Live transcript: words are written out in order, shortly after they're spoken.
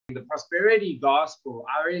The prosperity gospel,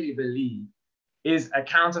 I really believe, is a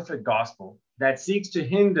counterfeit gospel that seeks to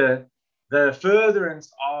hinder the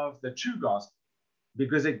furtherance of the true gospel,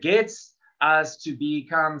 because it gets us to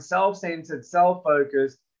become self-centered,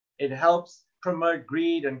 self-focused. It helps promote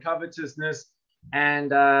greed and covetousness,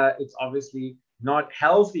 and it's obviously not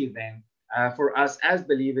healthy then for us as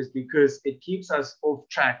believers, because it keeps us off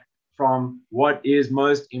track from what is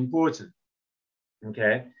most important.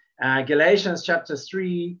 Okay, Galatians chapter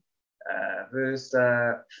 3, verse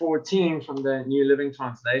 14 from the New Living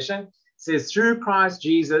Translation says, through Christ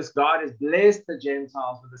Jesus, God has blessed the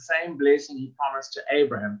Gentiles with the same blessing he promised to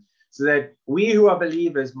Abraham, so that we who are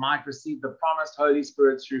believers might receive the promised Holy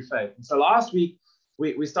Spirit through faith. And so last week,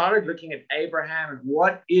 we started looking at Abraham and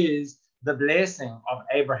what is the blessing of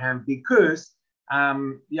Abraham, because a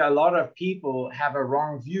lot of people have a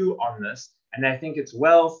wrong view on this, and they think it's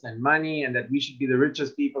wealth and money and that we should be the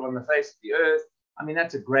richest people on the face of the earth. I mean,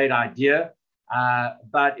 that's a great idea,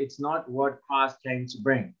 but it's not what Christ came to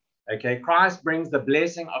bring. Okay, Christ brings the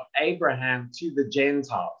blessing of Abraham to the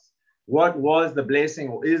Gentiles. What was the blessing,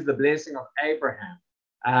 or is the blessing of Abraham?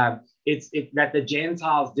 It's that the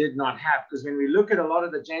Gentiles did not have. Because when we look at a lot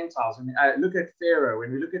of the Gentiles, when we look at Pharaoh,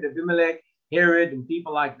 when we look at Abimelech, Herod, and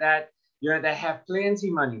people like that, they have plenty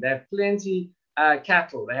money, they have plenty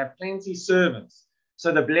cattle, they have plenty servants.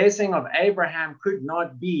 So the blessing of Abraham could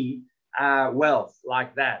not be wealth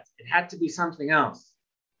like that. It had to be something else.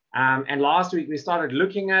 And last week we started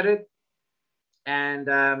looking at it,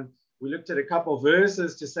 and we looked at a couple of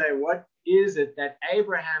verses to say, what is it that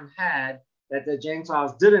Abraham had that the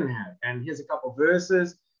Gentiles didn't have? And here's a couple of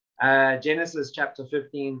verses. Genesis chapter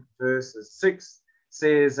 15, verses 6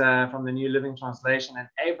 says from the New Living Translation, and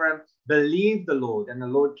Abraham believed the Lord, and the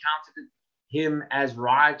Lord counted him as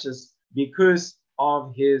righteous because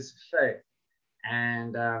of his faith.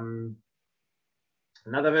 And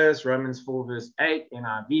another verse, Romans 4, verse 8,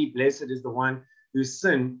 NIV, blessed is the one whose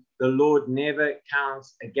sin the Lord never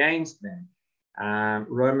counts against them.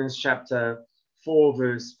 Romans chapter 4,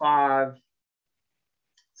 verse 5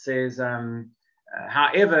 says,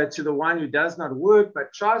 however, to the one who does not work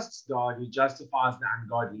but trusts God, who justifies the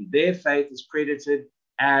ungodly, their faith is credited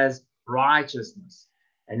as righteousness.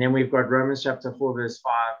 And then we've got Romans chapter 4, verse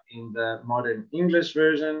 5 in the modern English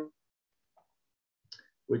version,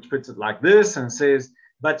 which puts it like this and says,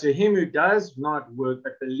 but to him who does not work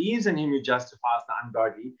but believes in him who justifies the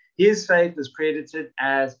ungodly, his faith is credited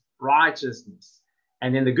as righteousness.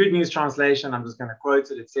 And in the Good News Translation, I'm just going to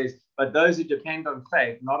quote it. It says, but those who depend on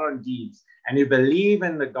faith, not on deeds, and who believe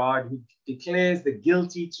in the God who declares the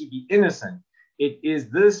guilty to be innocent, it is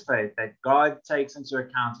this faith that God takes into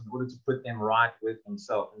account in order to put them right with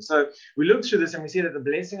himself. And so we look through this and we see that the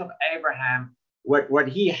blessing of Abraham, what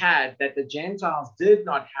he had that the Gentiles did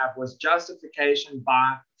not have, was justification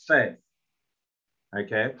by faith.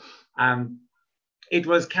 Okay. He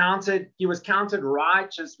was counted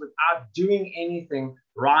righteous without doing anything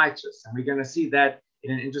righteous. And we're going to see that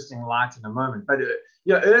in an interesting light in a moment. But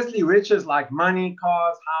earthly riches like money,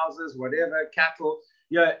 cars, houses, whatever, cattle,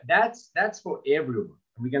 that's for everyone.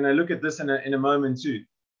 And we're going to look at this in a moment too.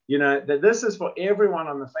 That this is for everyone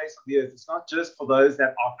on the face of the earth. It's not just for those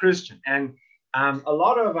that are Christian. And a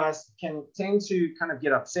lot of us can tend to kind of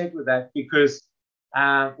get upset with that, because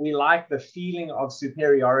we like the feeling of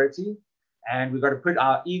superiority, and we've got to put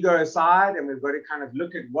our ego aside, and we've got to kind of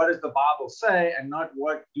look at what does the Bible say and not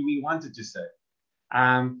what do we want it to say.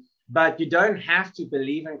 But you don't have to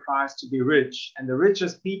believe in Christ to be rich. And the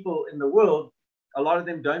richest people in the world, a lot of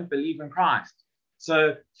them don't believe in Christ.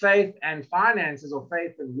 So faith and finances, or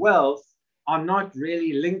faith and wealth, are not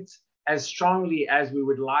really linked as strongly as we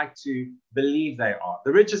would like to believe they are.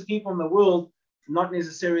 The richest people in the world, not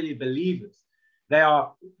necessarily believers. There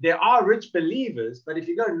are rich believers, but if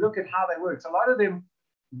you go and look at how they work, so a lot of them,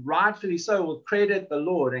 rightfully so, will credit the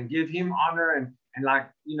Lord and give him honor and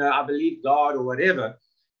I believe God or whatever,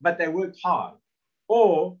 but they worked hard.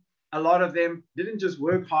 Or a lot of them didn't just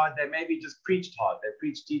work hard, they maybe just preached hard. They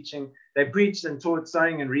preached teaching, they preached and taught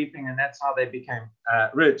sowing and reaping, and that's how they became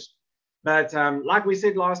rich. But like we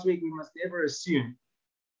said last week, we must never assume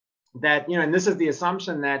that, and this is the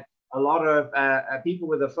assumption that a lot of people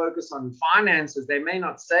with a focus on finances, they may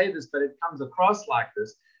not say this, but it comes across like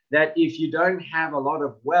this, that if you don't have a lot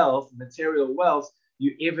of wealth, material wealth,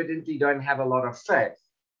 you evidently don't have a lot of faith.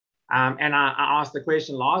 And I asked the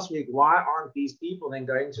question last week, why aren't these people then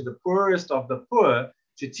going to the poorest of the poor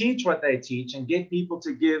to teach what they teach and get people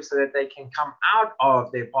to give so that they can come out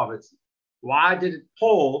of their poverty? Why did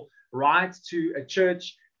Paul write to a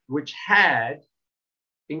church which had,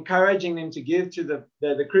 encouraging them to give to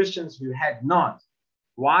the Christians who had not?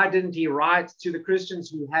 Why didn't he write to the Christians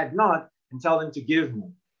who had not and tell them to give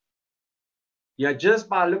more? Yeah, just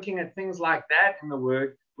by looking at things like that in the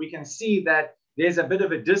word, we can see that there's a bit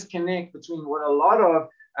of a disconnect between what a lot of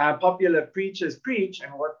popular preachers preach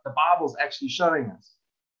and what the Bible's actually showing us.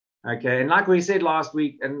 Okay, and like we said last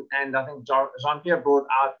week, and I think Jean-Pierre brought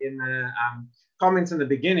out in the comments in the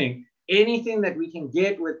beginning, anything that we can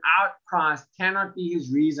get without Christ cannot be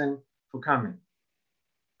his reason for coming.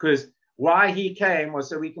 Because why he came was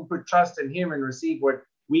so we can put trust in him and receive what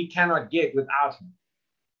we cannot get without him.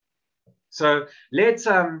 So let's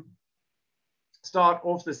start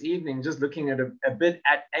off this evening just looking at a bit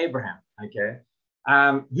at Abraham. Okay,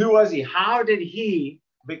 who was he? How did he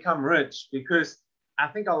become rich? Because I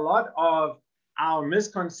think a lot of our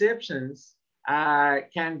misconceptions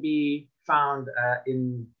can be found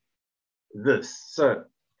in this. So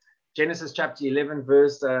Genesis chapter 11,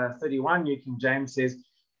 verse 31, New King James says,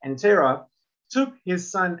 and Terah took his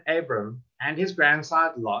son Abram and his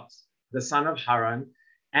grandson Lot, the son of Haran,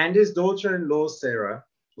 and his daughter-in-law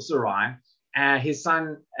Sarai, his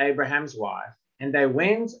son Abraham's wife, and they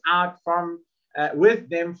went out from with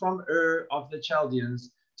them from Ur of the Chaldeans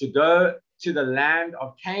to go to the land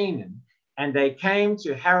of Canaan, and they came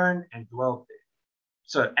to Haran and dwelt there.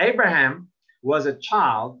 So Abraham was a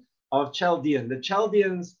child of Chaldean. The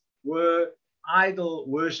Chaldeans were idol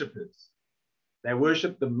worshippers. They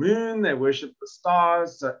worshipped the moon, they worshipped the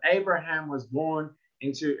stars. So Abraham was born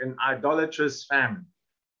into an idolatrous family.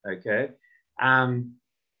 Okay,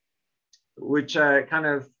 which kind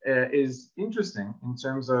of is interesting in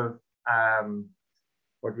terms of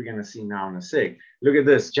what we're going to see now in a sec. Look at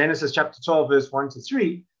this, Genesis chapter 12, verse 1 to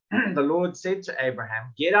 3. The Lord said to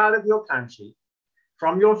Abraham, get out of your country,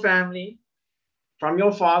 from your family, from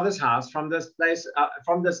your father's house, from this place,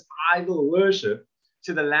 from this idol worship,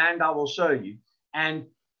 to the land I will show you. And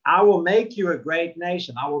I will make you a great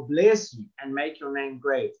nation. I will bless you and make your name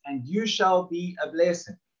great. And you shall be a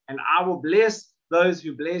blessing. And I will bless those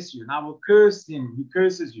who bless you. And I will curse him who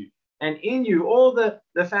curses you. And in you, all the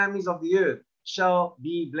families of the earth shall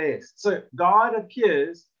be blessed. So God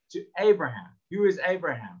appears to Abraham. Who is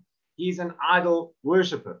Abraham? He's an idol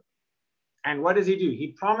worshiper. And what does he do?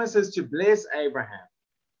 He promises to bless Abraham.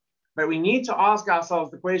 But we need to ask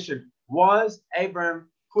ourselves the question, was Abraham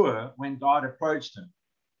poor when God approached him?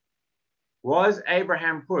 Was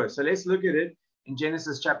Abraham poor? So let's look at it in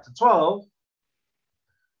Genesis chapter 12,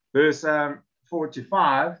 verse 4 to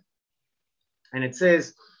 5. And it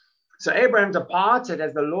says, so Abraham departed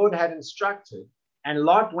as the Lord had instructed, and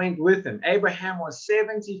Lot went with him. Abraham was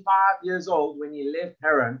 75 years old when he left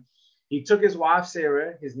Haran. He took his wife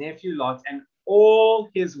Sarah, his nephew Lot, and all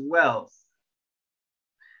his wealth,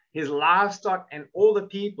 his livestock, and all the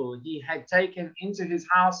people he had taken into his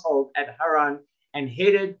household at Haran, and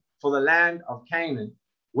headed for the land of Canaan.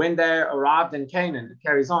 When they arrived in Canaan, it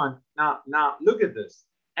carries on. Now look at this.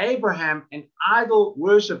 Abraham, an idol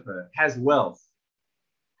worshiper, has wealth.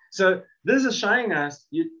 So this is showing us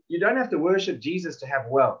you don't have to worship Jesus to have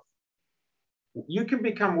wealth. You can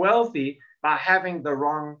become wealthy by having the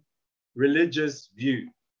wrong religious view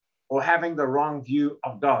or having the wrong view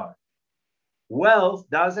of God. Wealth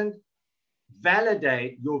doesn't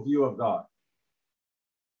validate your view of God.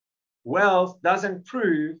 Wealth doesn't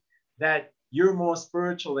prove that you're more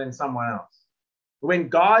spiritual than someone else. When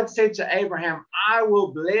God said to Abraham, I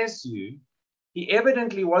will bless you, he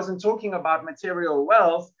evidently wasn't talking about material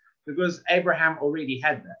wealth because Abraham already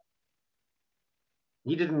had that.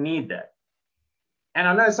 He didn't need that. And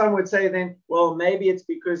I know some would say then, well, maybe it's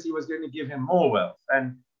because he was going to give him more wealth.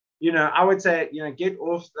 And, I would say, get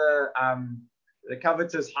off the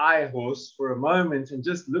covetous high horse for a moment and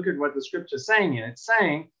just look at what the scripture is saying here. It's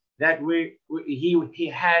saying that he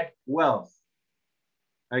had wealth.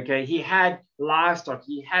 Okay, he had livestock,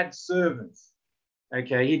 he had servants.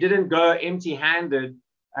 Okay, he didn't go empty-handed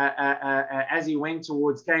as he went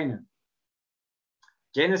towards Canaan.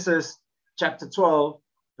 Genesis chapter 12,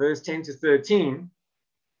 verse 10 to 13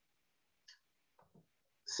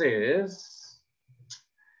 says,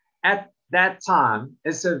 at that time,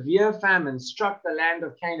 a severe famine struck the land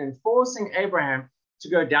of Canaan, forcing Abraham to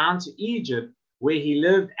go down to Egypt, where he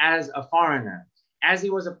lived as a foreigner. As he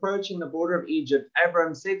was approaching the border of Egypt,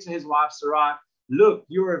 Abraham said to his wife Sarai, look,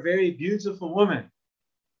 you are a very beautiful woman.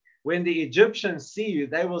 When the Egyptians see you,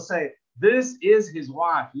 they will say, this is his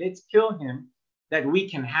wife. Let's kill him that we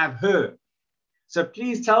can have her. So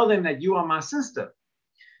please tell them that you are my sister.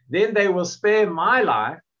 Then they will spare my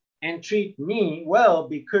life and treat me well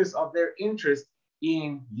because of their interest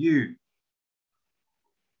in you.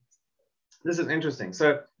 This is interesting.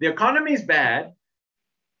 So the economy is bad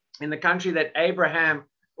in the country that Abraham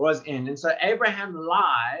was in. And so Abraham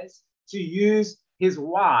lies to use his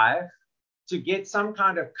wife to get some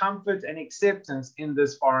kind of comfort and acceptance in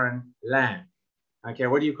this foreign land. Okay,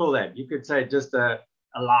 what do you call that? You could say just a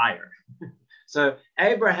liar. So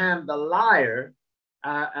Abraham, the liar,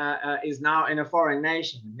 is now in a foreign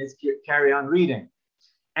nation. Let's carry on reading.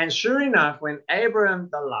 And sure enough, when Abraham,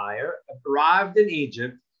 the liar, arrived in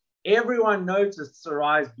Egypt, everyone noticed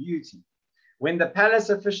Sarai's beauty. When the palace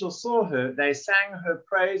officials saw her, they sang her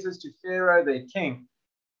praises to Pharaoh, their king.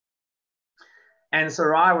 And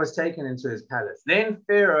Sarai was taken into his palace. Then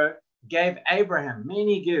Pharaoh gave Abraham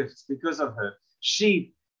many gifts because of her: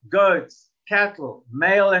 sheep, goats, cattle,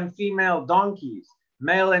 male and female donkeys,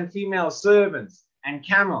 male and female servants, and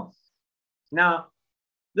camels. Now,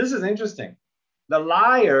 this is interesting. The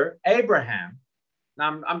liar, Abraham,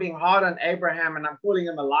 now I'm being hard on Abraham and I'm calling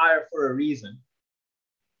him a liar for a reason.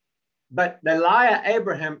 But the liar,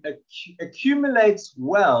 Abraham, accumulates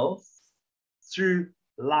wealth through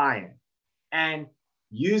lying and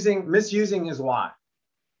misusing his wife.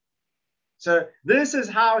 So this is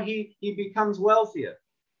how he becomes wealthier.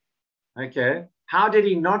 Okay. How did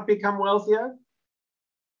he not become wealthier?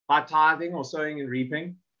 By tithing or sowing and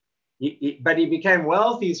reaping. But he became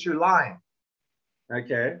wealthy through lying.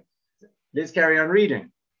 Okay. Let's carry on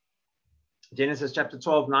reading. Genesis chapter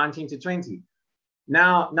 12, 19 to 20.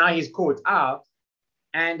 Now he's caught out.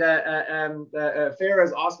 And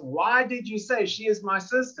Pharaoh's asking, why did you say she is my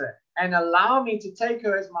sister and allow me to take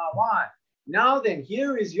her as my wife? Now then,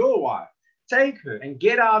 here is your wife. Take her and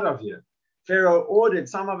get out of here. Pharaoh ordered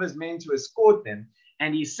some of his men to escort them,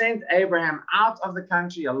 and he sent Abraham out of the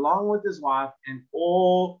country along with his wife and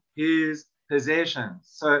all his possessions.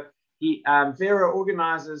 So Pharaoh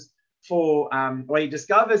organizes he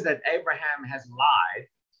discovers that Abraham has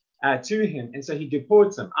lied to him, and so he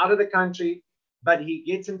deports him out of the country, but he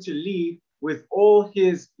gets him to leave with all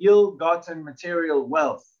his ill-gotten material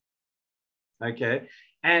wealth. Okay,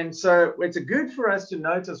 and so it's good for us to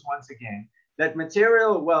notice once again that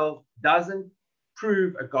material wealth doesn't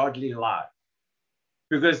prove a godly life,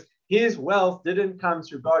 because his wealth didn't come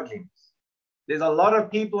through godliness. There's a lot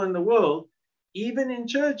of people in the world, even in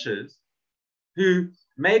churches, who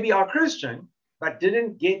maybe are Christian, but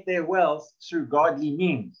didn't get their wealth through godly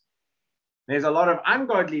means. There's a lot of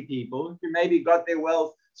ungodly people who maybe got their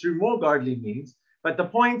wealth through more godly means. But the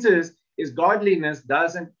point is godliness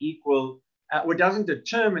doesn't equal or doesn't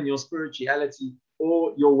determine your spirituality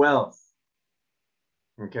or your wealth.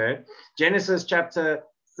 Okay. Genesis chapter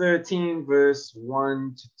 13, verse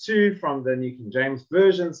 1 to 2 from the New King James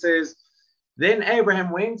Version says, then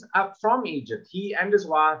Abraham went up from Egypt, he and his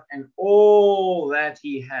wife and all that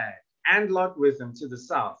he had, and Lot with him to the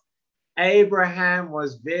south. Abraham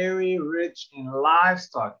was very rich in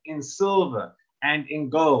livestock, in silver, and in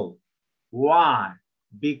gold. Why?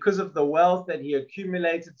 Because of the wealth that he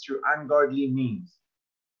accumulated through ungodly means.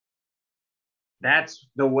 That's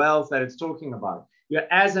the wealth that it's talking about.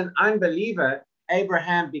 As an unbeliever,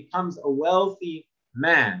 Abraham becomes a wealthy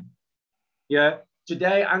man.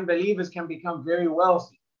 Today, unbelievers can become very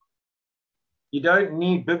wealthy. You don't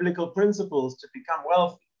need biblical principles to become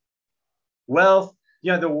wealthy. Wealth,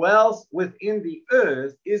 the wealth within the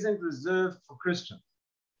earth isn't reserved for Christians.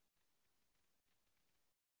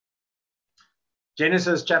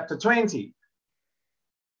 Genesis chapter 20,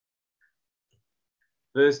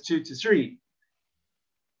 verse 2 to 3.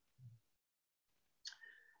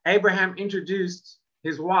 Abraham introduced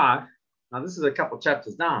his wife. Now, this is a couple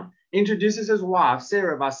chapters down. Introduces his wife,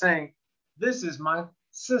 Sarah, by saying, this is my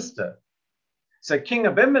sister. So King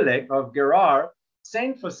Abimelech of Gerar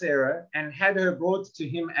sent for Sarah and had her brought to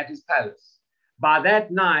him at his palace. By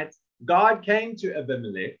that night, God came to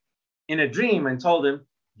Abimelech in a dream and told him,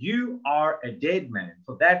 you are a dead man,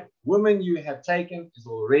 for that woman you have taken is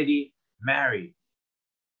already married.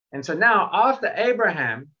 And so now, after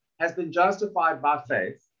Abraham has been justified by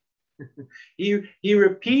faith, he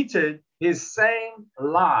repeated his same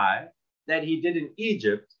lie that he did in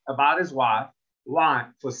Egypt about his wife. Why?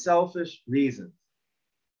 For selfish reasons.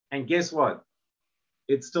 And guess what?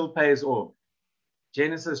 It still pays off.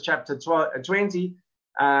 Genesis chapter 20,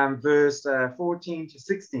 verse 14 to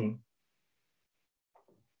 16.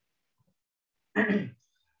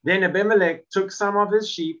 Then Abimelech took some of his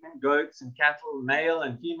sheep and goats and cattle, male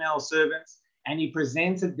and female servants, and he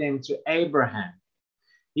presented them to Abraham.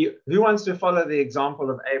 Who wants to follow the example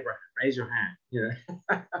of Abraham? Raise your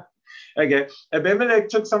hand. Okay. Abimelech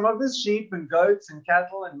took some of his sheep and goats and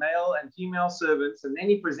cattle and male and female servants, and then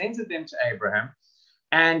he presented them to Abraham.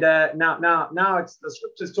 And now it's the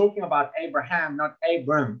scriptures talking about Abraham, not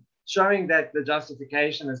Abram, showing that the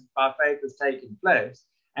justification is by faith has taken place.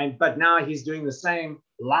 But now he's doing the same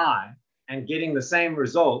lie and getting the same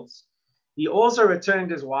results, he also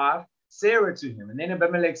returned his wife, Sarah, to him. And then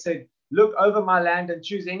Abimelech said, look over my land and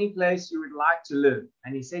choose any place you would like to live.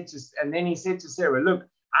 And then he said to Sarah, look,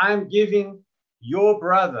 I'm giving your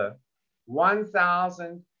brother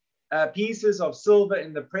 1,000 pieces of silver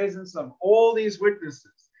in the presence of all these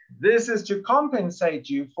witnesses. This is to compensate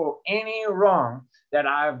you for any wrong that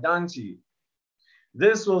I have done to you.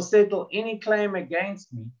 This will settle any claim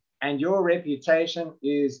against me, and your reputation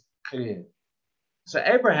is clear. So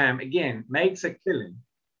Abraham, again, makes a killing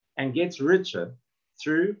and gets richer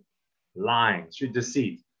through lying, through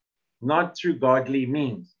deceit, not through godly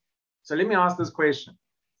means. So let me ask this question.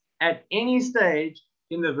 At any stage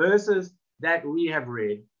in the verses that we have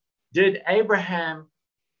read, did Abraham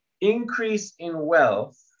increase in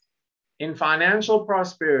wealth, in financial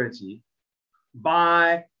prosperity,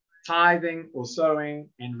 by tithing or sowing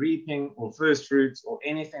and reaping or first fruits or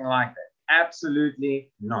anything like that?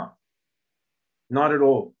 Absolutely not. Not at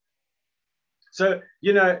all. So,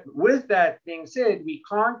 with that being said, we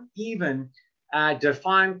can't even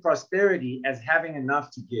define prosperity as having enough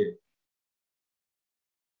to give.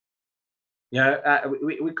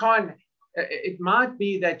 We can't. It might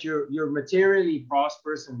be that you're materially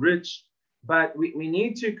prosperous and rich, but we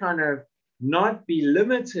need to kind of not be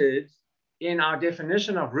limited in our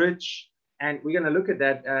definition of rich. And we're going to look at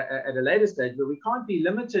that at a later stage, but we can't be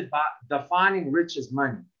limited by defining rich as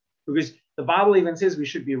money, because the Bible even says we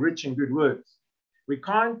should be rich in good works. We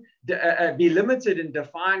can't be limited in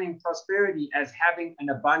defining prosperity as having an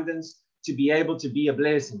abundance to be able to be a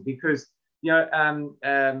blessing, because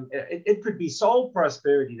it could be soul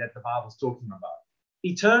prosperity that the Bible's talking about,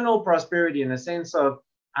 eternal prosperity in the sense of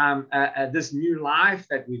this new life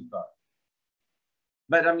that we've got.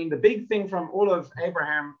 But I mean, the big thing from all of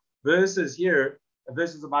Abraham verses here,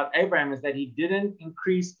 verses about Abraham, is that he didn't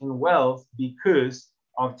increase in wealth because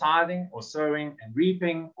of tithing or sowing and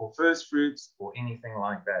reaping or first fruits or anything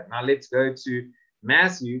like that. Now let's go to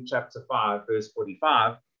Matthew chapter 5, verse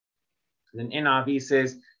 45. Then NIV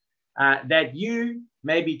says, that you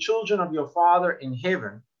may be children of your Father in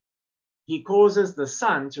heaven. He causes the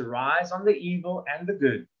sun to rise on the evil and the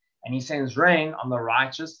good, and he sends rain on the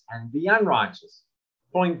righteous and the unrighteous.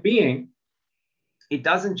 Point being, it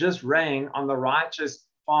doesn't just rain on the righteous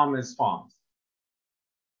farmers' farms.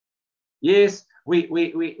 Yes, we've got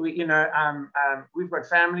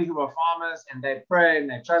family who are farmers and they pray and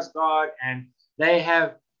they trust God, and they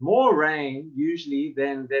have more rain usually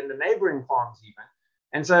than the neighboring farms even.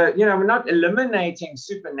 And so, we're not eliminating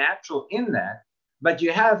supernatural in that, but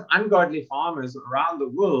you have ungodly farmers around the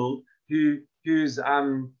world whose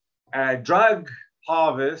drug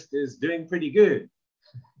harvest is doing pretty good.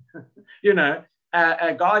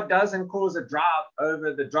 God doesn't cause a drought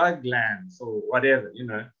over the drug lands or whatever.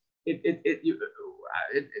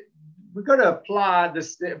 We've got to apply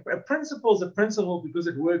this. A principle is a principle because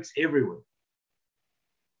it works everywhere.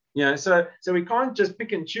 So we can't just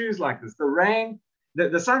pick and choose like this. The rain,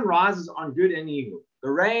 the sun rises on good and evil.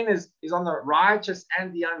 The rain is on the righteous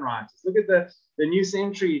and the unrighteous. Look at the New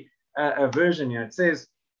Century version here. It says,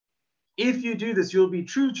 if you do this, you'll be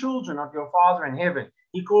true children of your Father in heaven.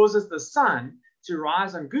 He causes the sun to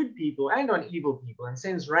rise on good people and on evil people, and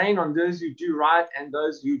sends rain on those who do right and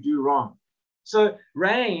those who do wrong. So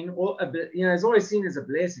rain, is always seen as a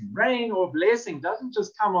blessing. Rain or blessing doesn't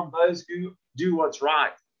just come on those who do what's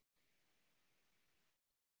right.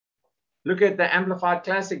 Look at the Amplified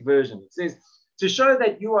Classic version. It says, to show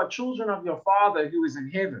that you are children of your Father who is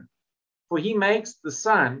in heaven, for he makes the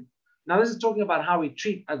sun. Now, this is talking about how we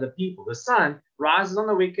treat other people. The sun rises on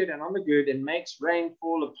the wicked and on the good and makes rain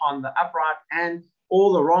fall upon the upright and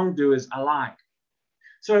all the wrongdoers alike.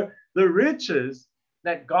 So the riches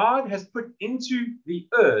that God has put into the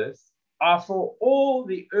earth are for all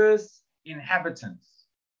the earth's inhabitants,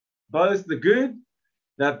 both the good,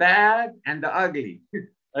 the bad, and the ugly.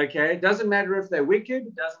 Okay, it doesn't matter if they're wicked,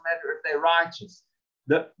 it doesn't matter if they're righteous.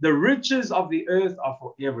 The riches of the earth are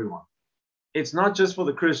for everyone. It's not just for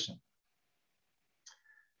the Christian.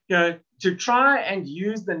 To try and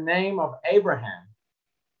use the name of Abraham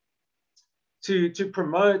to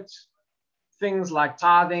promote things like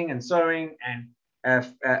tithing and sowing and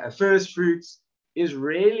first fruits is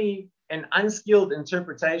really an unskilled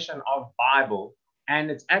interpretation of Bible,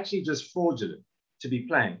 and it's actually just fraudulent, to be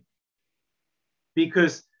plain.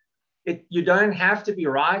 Because you don't have to be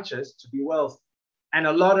righteous to be wealthy. And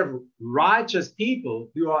a lot of righteous people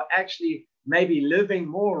who are actually maybe living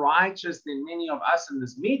more righteous than many of us in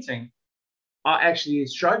this meeting are actually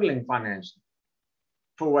struggling financially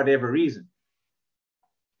for whatever reason.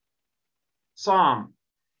 Psalm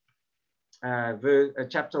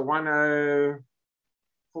chapter 103,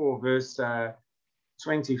 4, verse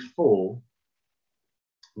 24,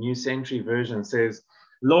 New Century Version says,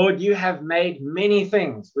 Lord, you have made many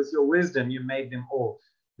things. With your wisdom, you made them all.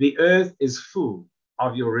 The earth is full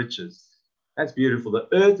of your riches. That's beautiful. The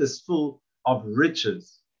earth is full of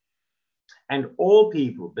riches. And all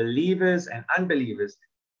people, believers and unbelievers,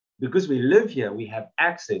 because we live here, we have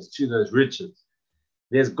access to those riches.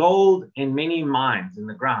 There's gold in many mines in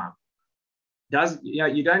the ground.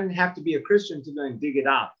 You don't have to be a Christian to go and dig it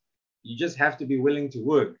out. You just have to be willing to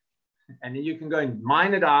work. And then you can go and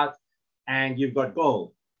mine it out and you've got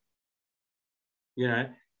gold.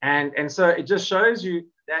 And so it just shows you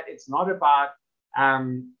that it's not about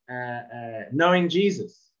knowing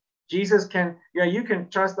Jesus. Jesus can, you can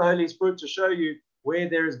trust the Holy Spirit to show you where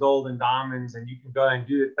there is gold and diamonds, and you can go and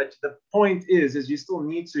do it. But the point is you still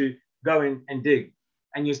need to go in and dig,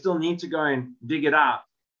 and you still need to go and dig it out.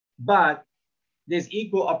 But there's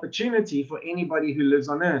equal opportunity for anybody who lives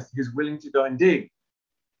on earth who's willing to go and dig.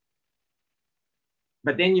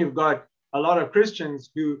 But then you've got a lot of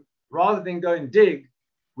Christians who, rather than go and dig,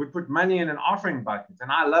 would put money in an offering bucket.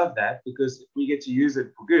 And I love that, because we get to use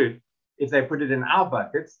it for good if they put it in our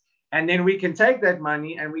buckets. And then we can take that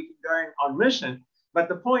money and we can go on mission. But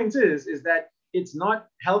the point is that it's not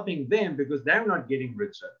helping them, because they're not getting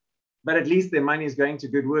richer. But at least their money is going to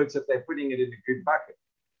good works if they're putting it in a good bucket.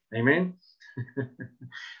 Amen.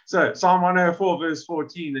 So Psalm 104 verse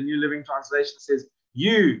 14, the New Living Translation says,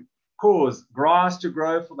 you cause grass to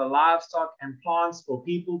grow for the livestock and plants for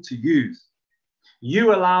people to use.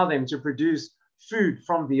 You allow them to produce food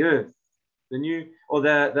from the earth.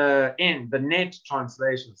 The Net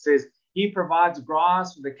translation says, he provides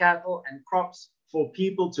grass for the cattle and crops for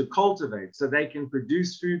people to cultivate so they can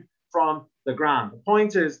produce food from the ground. The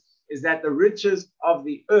point is that the riches of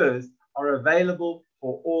the earth are available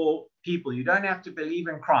for all people. You don't have to believe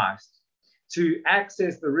in Christ to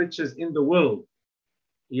access the riches in the world.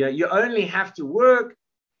 You only have to work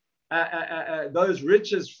those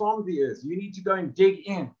riches from the earth. You need to go and dig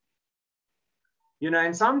in.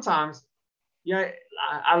 And sometimes,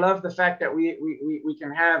 I love the fact that we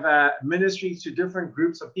can have ministries to different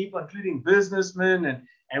groups of people, including businessmen,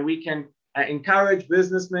 and we can encourage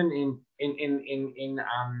businessmen in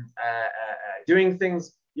doing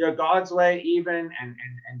things God's way, even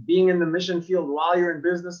and being in the mission field while you're in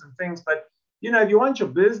business and things. But if you want your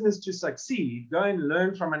business to succeed, go and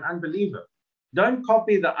learn from an unbeliever. Don't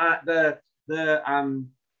copy the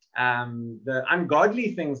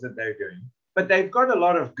ungodly things that they're doing. But they've got a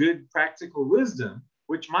lot of good practical wisdom,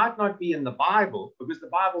 which might not be in the Bible, because the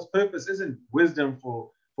Bible's purpose isn't wisdom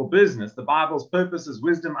for business. The Bible's purpose is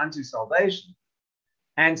wisdom unto salvation.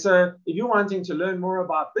 And so if you're wanting to learn more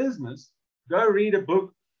about business, go read a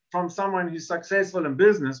book from someone who's successful in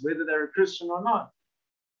business, whether they're a Christian or not.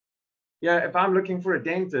 If I'm looking for a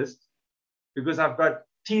dentist because I've got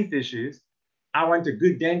teeth issues, I want a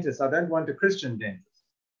good dentist. I don't want a Christian dentist.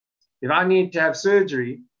 If I need to have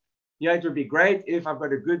surgery, it would be great if I've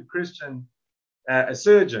got a good Christian a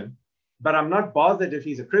surgeon, but I'm not bothered if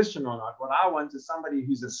he's a Christian or not. What I want is somebody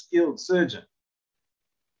who's a skilled surgeon.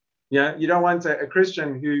 You don't want a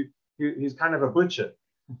Christian who's kind of a butcher.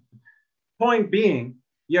 Point being,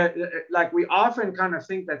 like we often kind of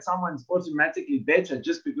think that someone's automatically better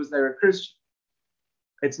just because they're a Christian.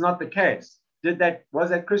 It's not the case. Was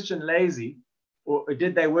that Christian lazy, or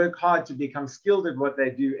did they work hard to become skilled at what they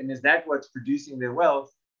do? And is that what's producing their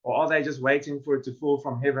wealth? Or are they just waiting for it to fall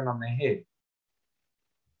from heaven on their head?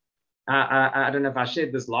 I don't know if I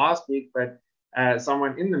shared this last week, but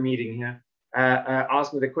someone in the meeting here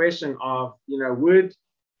asked me the question of, would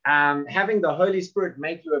having the Holy Spirit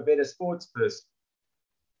make you a better sports person?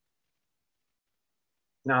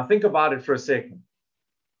 Now, think about it for a second.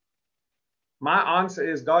 My answer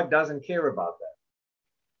is God doesn't care about that.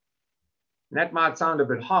 And that might sound a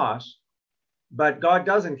bit harsh, but God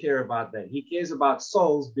doesn't care about that. He cares about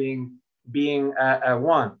souls being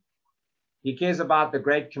one. He cares about the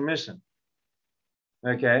Great Commission.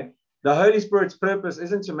 Okay? The Holy Spirit's purpose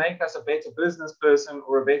isn't to make us a better business person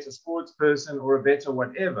or a better sports person or a better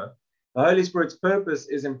whatever. The Holy Spirit's purpose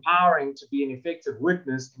is empowering to be an effective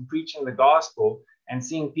witness in preaching the gospel and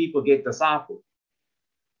seeing people get discipled.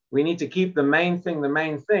 We need to keep the main thing,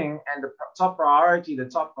 and the top priority, the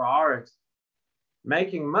top priority.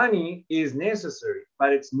 Making money is necessary,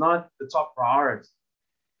 but it's not the top priority.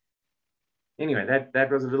 Anyway,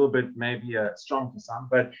 that was a little bit maybe strong for some,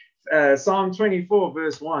 but Psalm 24,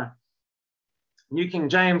 verse 1, New King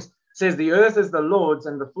James says, the earth is the Lord's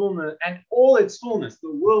and the fullness and all its fullness,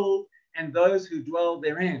 the world and those who dwell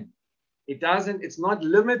therein. It's not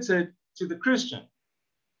limited to the Christian.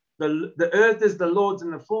 The earth is the Lord's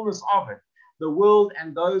and the fullness of it. the world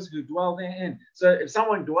and those who dwell therein. So if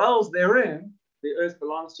someone dwells therein, the earth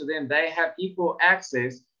belongs to them. They have equal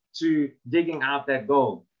access to digging out that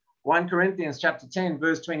gold. 1 Corinthians chapter 10,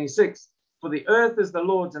 verse 26. For the earth is the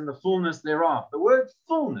Lord's and the fullness thereof. The word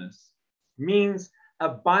fullness means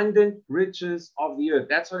abundant riches of the earth.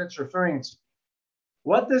 That's what it's referring to.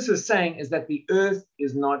 What this is saying is that the earth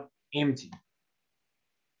is not empty.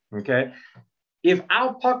 Okay? If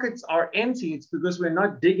our pockets are empty, it's because we're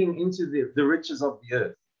not digging into the riches of the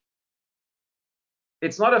earth.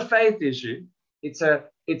 It's not a faith issue. It's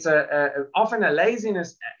often a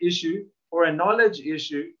laziness issue or a knowledge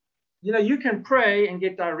issue. You know, you can pray and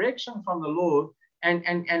get direction from the Lord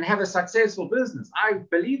and have a successful business. I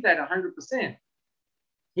believe that 100%.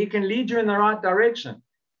 He can lead you in the right direction.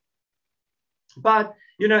 But,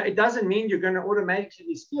 you know, it doesn't mean you're going to automatically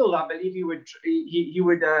be skilled. I believe he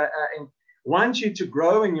would want you to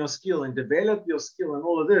grow in your skill and develop your skill and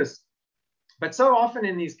all of this. But so often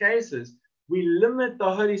in these cases, we limit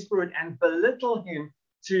the Holy Spirit and belittle him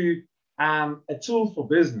to a tool for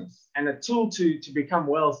business and a tool to become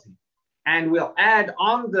wealthy. And we'll add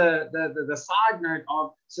on the side note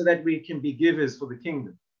of so that we can be givers for the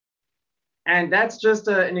kingdom. And that's just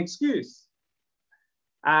an excuse.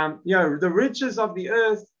 You know, the riches of the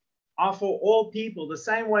earth are for all people. The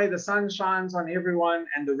same way the sun shines on everyone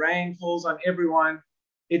and the rain falls on everyone,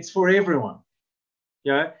 it's for everyone.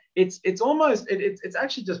 You know, it's almost, it's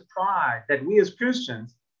actually just pride that we as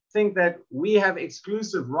Christians think that we have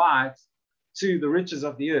exclusive rights to the riches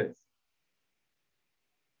of the earth.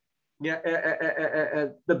 Yeah,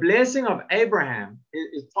 the blessing of Abraham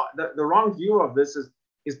is the wrong view of this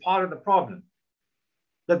is part of the problem.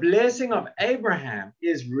 The blessing of Abraham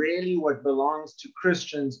is really what belongs to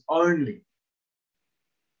Christians only.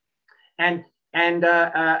 And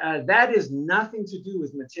that is nothing to do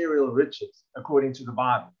with material riches, according to the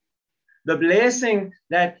Bible. The blessing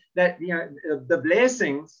that you know, the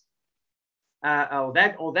blessings, or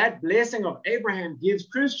that blessing of Abraham gives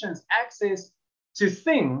Christians access to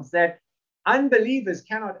things that unbelievers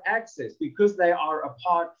cannot access because they are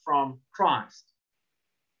apart from Christ.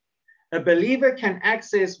 A believer can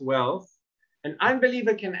access wealth, an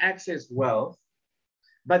unbeliever can access wealth,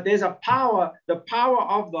 but there's a power, the power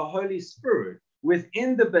of the Holy Spirit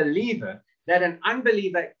within the believer that an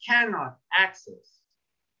unbeliever cannot access.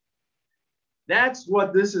 That's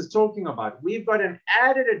what this is talking about. We've got an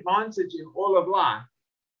added advantage in all of life,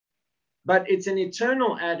 but it's an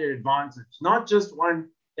eternal added advantage, not just one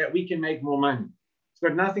that we can make more money. It's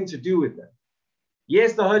got nothing to do with that.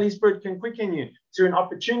 Yes, the Holy Spirit can quicken you to an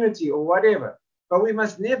opportunity or whatever, but we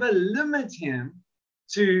must never limit him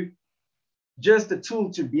to just a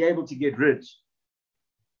tool to be able to get rich.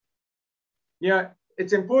 You know,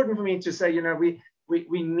 it's important for me to say, you know, we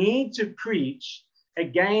need to preach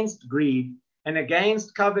against greed and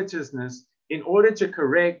against covetousness in order to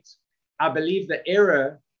correct, I believe, the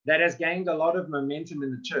error that has gained a lot of momentum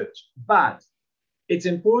in the church. But it's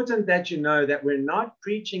important that you know that we're not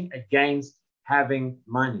preaching against having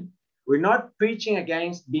money. We're not preaching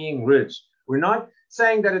against being rich. We're not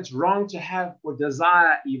saying that it's wrong to have or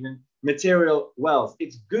desire even material wealth.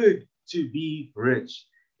 It's good to be rich.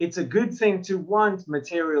 It's a good thing to want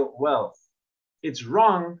material wealth. It's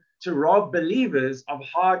wrong to rob believers of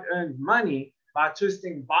hard-earned money by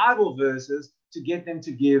twisting Bible verses to get them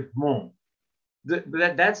to give more.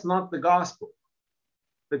 That's not the gospel.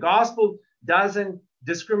 The gospel doesn't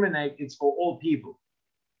discriminate. It's for all people.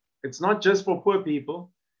 It's not just for poor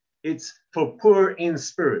people. It's for poor in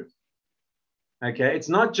spirit. Okay? It's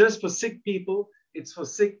not just for sick people. It's for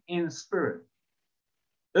sick in spirit.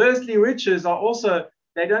 Earthly riches are also,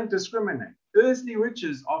 they don't discriminate. Earthly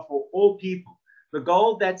riches are for all people. The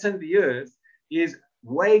gold that's in the earth is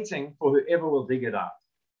waiting for whoever will dig it out.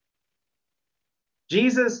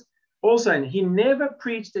 Jesus also, and he never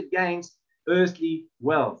preached against earthly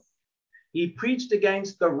wealth. He preached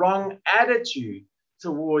against the wrong attitude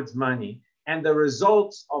towards money and the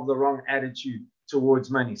results of the wrong attitude towards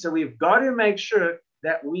money. So we've got to make sure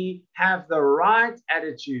that we have the right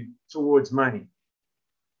attitude towards money.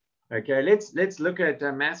 Okay, let's look at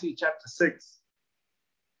Matthew chapter 6.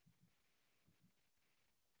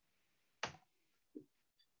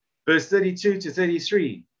 Verse 32 to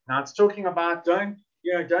 33. Now it's talking about don't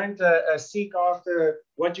seek after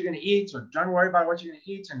what you're going to eat, or don't worry about what you're going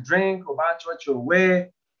to eat and drink, or about what you'll wear,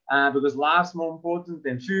 because life's more important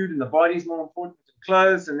than food and the body's more important than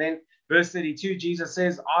clothes. And then verse 32, Jesus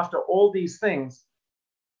says, after all these things,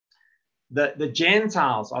 the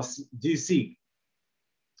Gentiles do seek.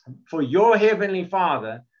 For your heavenly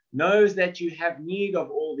Father knows that you have need of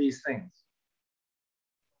all these things.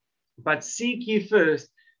 But seek ye first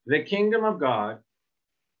the kingdom of God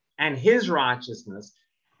and his righteousness,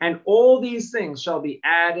 and all these things shall be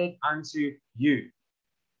added unto you.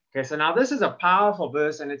 Okay, so now this is a powerful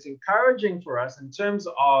verse, and it's encouraging for us in terms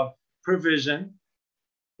of provision.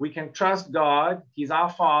 We can trust God. He's our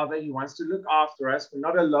Father. He wants to look after us. We're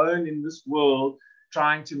not alone in this world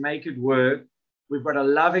trying to make it work. We've got a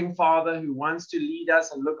loving Father who wants to lead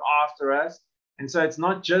us and look after us. And so it's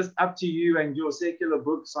not just up to you and your secular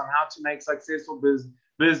books on how to make successful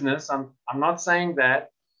business. I'm not saying that.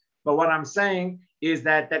 But what I'm saying is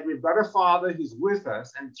that we've got a Father who's with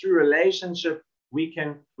us, and through relationship, we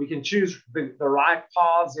can choose the right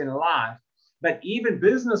paths in life. But even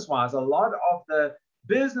business-wise, a lot of the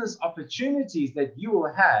business opportunities that you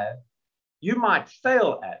will have, you might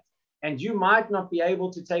fail at, and you might not be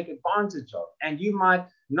able to take advantage of, and you might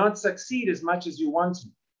not succeed as much as you want to.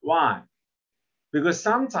 Why? Because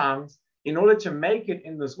sometimes, in order to make it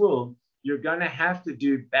in this world, you're going to have to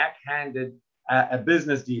do backhanded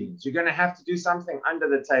business dealings. You're going to have to do something under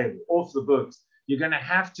the table, off the books. You're going to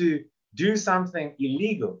have to do something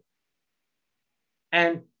illegal.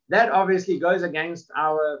 And that obviously goes against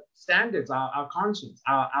our standards, our conscience,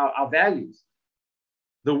 our values.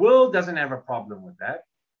 The world doesn't have a problem with that.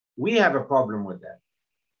 We have a problem with that.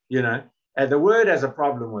 You know, the word has a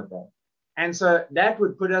problem with that. And so that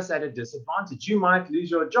would put us at a disadvantage. You might lose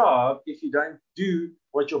your job if you don't do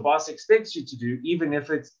what your boss expects you to do, even if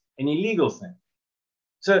it's an illegal thing.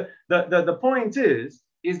 So the point is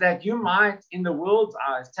that you might, in the world's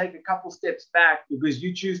eyes, take a couple steps back because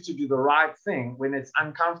you choose to do the right thing when it's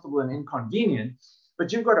uncomfortable and inconvenient.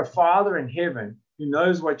 But you've got a Father in heaven who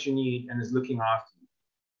knows what you need and is looking after you.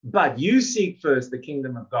 But you seek first the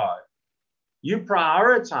kingdom of God. You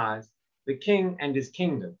prioritize the King and his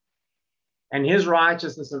kingdom, and his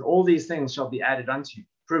righteousness, and all these things shall be added unto you.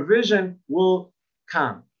 Provision will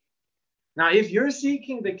come. Now, if you're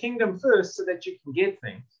seeking the kingdom first so that you can get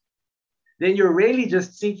things, then you're really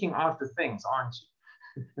just seeking after things, aren't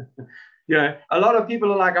you? You know, a lot of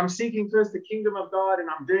people are like, I'm seeking first the kingdom of God, and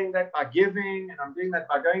I'm doing that by giving, and I'm doing that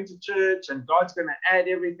by going to church, and God's going to add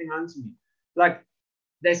everything unto me. Like,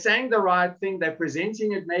 they're saying the right thing, they're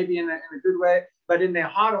presenting it maybe in a good way, but in their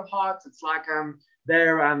heart of hearts, it's like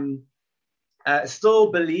they're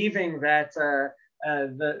still believing that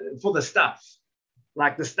for the stuff,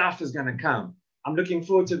 like the stuff is going to come. I'm looking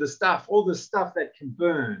forward to the stuff, all the stuff that can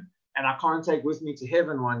burn, and I can't take with me to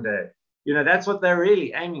heaven one day. You know, that's what they're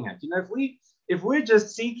really aiming at. You know, if we're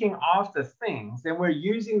just seeking after things, then we're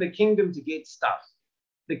using the kingdom to get stuff.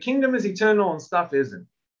 The kingdom is eternal and stuff isn't.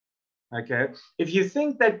 Okay. If you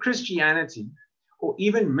think that Christianity or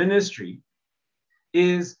even ministry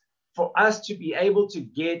is for us to be able to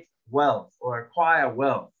get wealth or acquire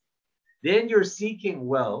wealth, then you're seeking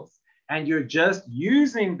wealth and you're just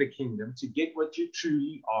using the kingdom to get what you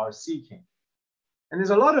truly are seeking. And there's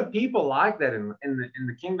a lot of people like that in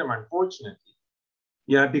the kingdom, unfortunately,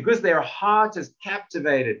 you know, because their heart is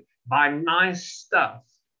captivated by nice stuff.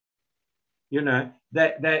 You know,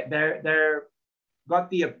 they're got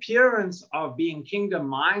the appearance of being kingdom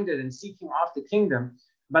minded and seeking after kingdom,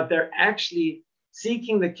 but they're actually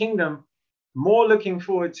seeking the kingdom, more looking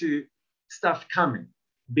forward to stuff coming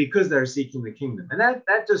because they're seeking the kingdom. And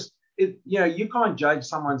that just, you know, you can't judge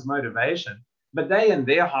someone's motivation, but they in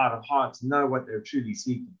their heart of hearts know what they're truly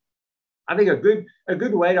seeking. I think a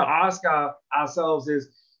good way to ask ourselves is,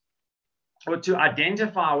 or to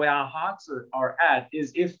identify where our hearts are at,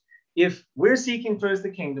 is if we're seeking first the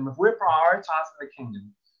kingdom, if we're prioritizing the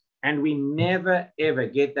kingdom, and we never ever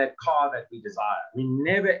get that car that we desire, we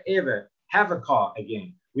never ever have a car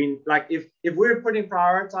again. We like if we're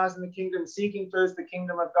prioritizing the kingdom, seeking first the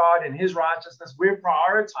kingdom of God and his righteousness, we're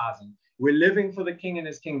prioritizing, we're living for the king and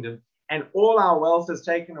his kingdom, and all our wealth is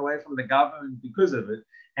taken away from the government because of it,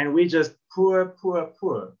 and we just poor.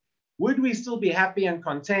 Would we still be happy and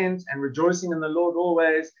content and rejoicing in the Lord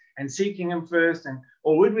always and seeking him first?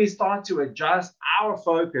 Or would we start to adjust our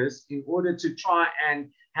focus in order to try and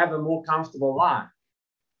have a more comfortable life?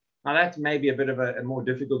 Now, that's maybe a bit of a more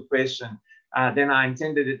difficult question than I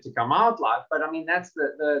intended it to come out like, but I mean, that's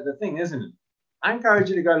the thing, isn't it? I encourage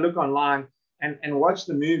you to go look online and watch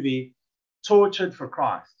the movie Tortured for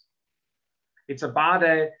Christ. It's about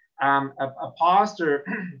a pastor,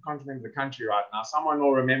 I can't remember the country right now. Someone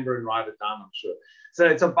will remember and write it down, I'm sure. So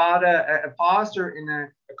it's about a pastor in a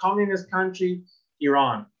communist country,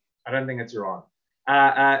 Iran. I don't think it's Iran.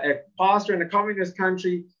 A pastor in a communist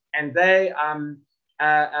country, and they,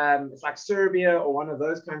 it's like Serbia or one of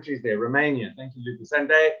those countries there, Romania. Thank you, Lucas.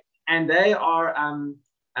 And they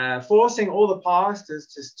are forcing all the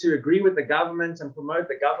pastors to agree with the government and promote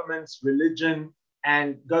the government's religion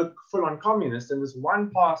and go full on communist. And this one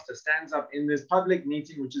pastor stands up in this public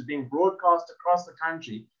meeting, which is being broadcast across the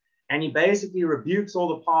country, and he basically rebukes all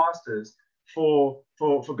the pastors for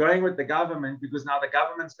going with the government, because now the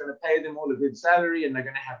government's going to pay them all a good salary and they're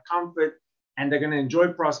going to have comfort and they're going to enjoy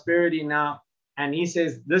prosperity now. And he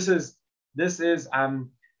says this is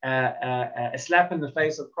a slap in the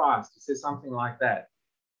face of Christ. He says something like that,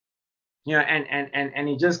 you know, and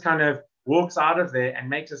he just kind of walks out of there and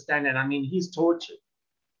makes a stand. And I mean, he's tortured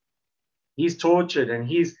and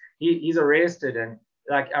he's arrested, and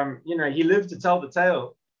like you know, he lived to tell the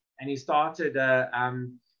tale, and he started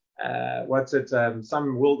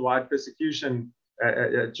some worldwide persecution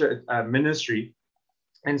ministry.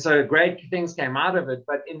 And so great things came out of it.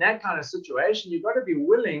 But in that kind of situation, you've got to be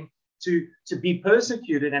willing to be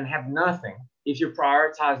persecuted and have nothing if you're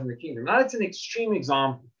prioritizing the kingdom. Now, that's an extreme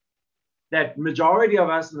example that majority of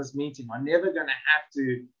us in this meeting are never going to have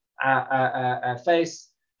to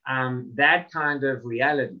face that kind of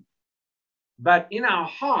reality. But in our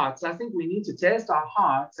hearts, I think we need to test our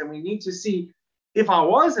hearts, and we need to see, if I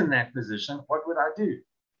was in that position, what would I do?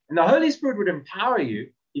 And the Holy Spirit would empower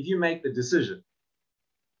you if you make the decision.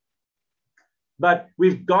 But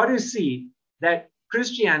we've got to see that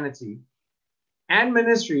Christianity and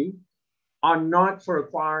ministry are not for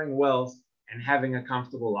acquiring wealth and having a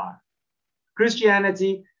comfortable life.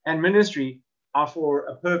 Christianity and ministry are for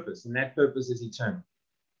a purpose, and that purpose is eternal.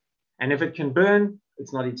 And if it can burn,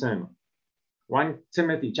 it's not eternal. 1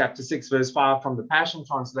 Timothy chapter 6, verse 5 from the Passion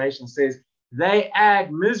Translation says, they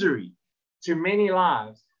add misery to many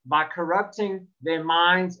lives by corrupting their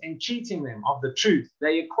minds and cheating them of the truth.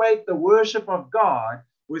 They equate the worship of God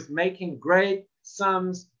with making great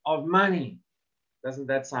sums of money. Doesn't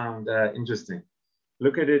that sound interesting?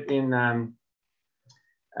 Look at it in the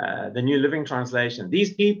New Living Translation.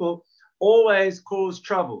 These people always cause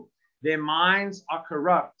trouble. Their minds are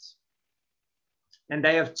corrupt, and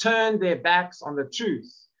they have turned their backs on the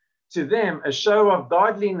truth. To them, a show of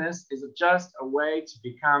godliness is just a way to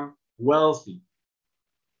become wealthy.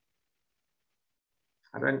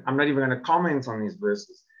 I'm not even going to comment on these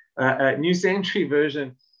verses. New Century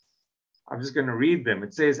Version, I'm just going to read them.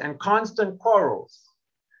 It says, and constant quarrels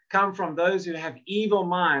come from those who have evil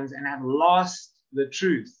minds and have lost the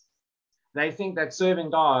truth. They think that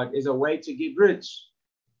serving God is a way to get rich.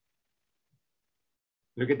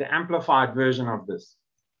 Look at the Amplified Version of this.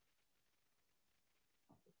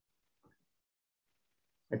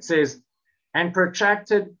 It says, and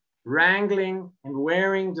protracted wrangling and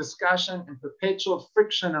wearing discussion and perpetual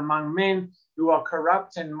friction among men who are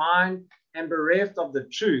corrupt in mind and bereft of the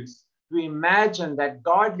truth, who imagine that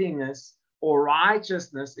godliness or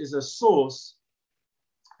righteousness is a source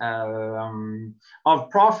of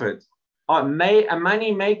profit, a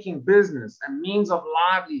money-making business, a means of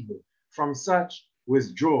livelihood. From such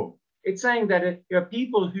withdraw. It's saying that there are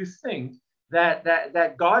people who think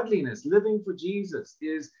that godliness, living for Jesus,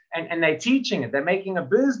 is, and they're teaching it, they're making a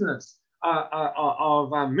business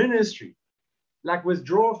of ministry, like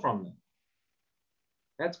withdraw from them.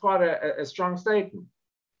 That's quite a strong statement.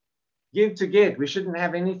 Give to get, we shouldn't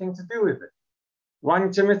have anything to do with it.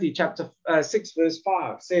 1 Timothy chapter 6, verse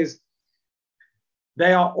 5 says,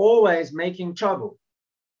 they are always making trouble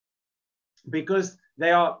because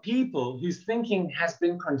they are people whose thinking has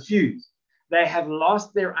been confused. They have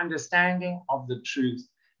lost their understanding of the truth.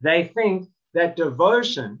 They think that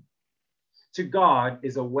devotion to God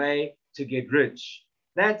is a way to get rich.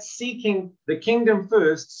 That's seeking the kingdom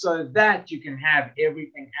first so that you can have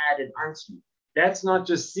everything added unto you. That's not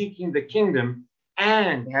just seeking the kingdom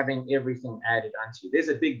and having everything added unto you. There's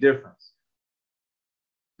a big difference.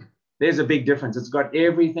 There's a big difference. It's got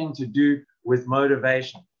everything to do with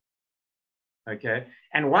motivation. Okay.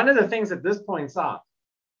 And one of the things that this points out,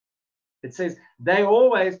 it says they're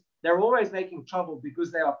always making trouble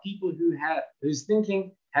because they are people whose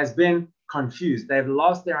thinking has been confused. They've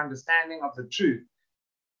lost their understanding of the truth.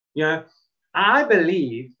 You know, I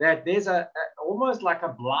believe that there's almost like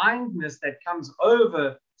a blindness that comes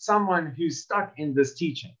over someone who's stuck in this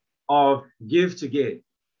teaching of give to get.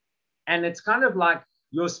 And it's kind of like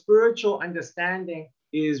your spiritual understanding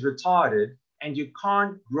is retarded and you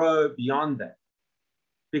can't grow beyond that.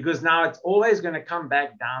 Because now it's always going to come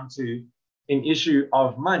back down to an issue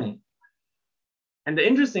of money. And the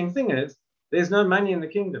interesting thing is, there's no money in the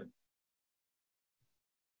kingdom,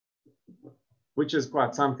 which is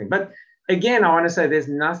quite something. But again, I want to say there's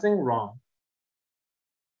nothing wrong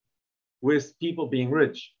with people being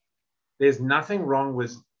rich. There's nothing wrong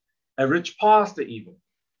with a rich pastor even.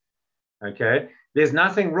 Okay? There's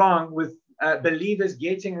nothing wrong with believers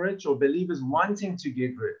getting rich or believers wanting to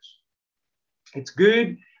get rich. It's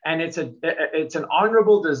good And it's an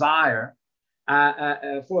honorable desire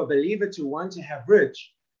for a believer to want to have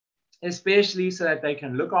rich, especially so that they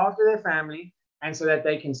can look after their family and so that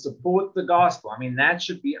they can support the gospel. I mean, that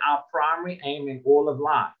should be our primary aim in all of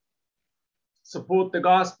life. Support the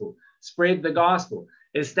gospel, spread the gospel,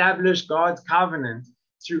 establish God's covenant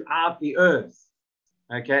throughout the earth.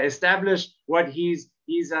 Okay, establish what he's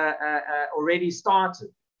already started.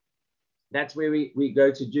 That's where we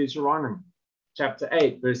go to Deuteronomy chapter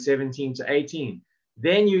 8, verse 17 to 18.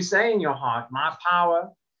 Then you say in your heart, my power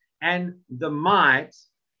and the might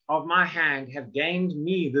of my hand have gained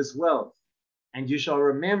me this wealth. And you shall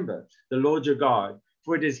remember the Lord your God,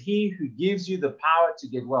 for it is he who gives you the power to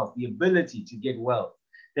get wealth, the ability to get wealth,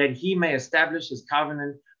 that he may establish his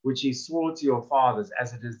covenant, which he swore to your fathers,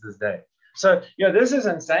 as it is this day. So, this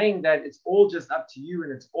isn't saying that it's all just up to you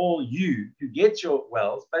and it's all you who get your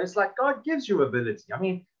wealth, but it's like God gives you ability. I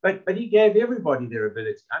mean, but he gave everybody their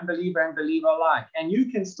ability, unbeliever and believer alike. And you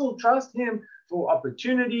can still trust him for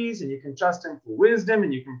opportunities, and you can trust him for wisdom,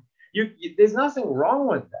 and there's nothing wrong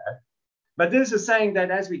with that. But this is saying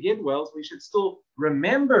that as we get wealth, we should still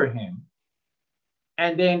remember him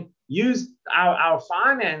and then use our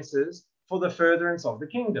finances for the furtherance of the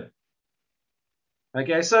kingdom.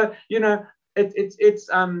 Okay, so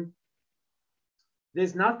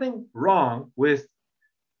there's nothing wrong with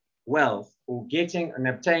wealth or getting and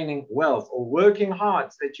obtaining wealth or working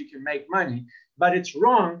hard so that you can make money, but it's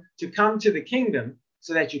wrong to come to the kingdom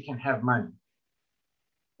so that you can have money.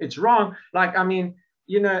 It's wrong. Like, I mean,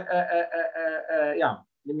 yeah,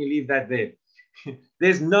 let me leave that there.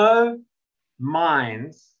 There's no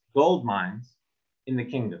mines, gold mines in the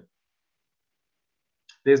kingdom.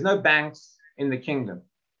 There's no banks in the kingdom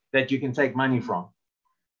that you can take money from.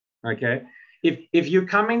 Okay, if you're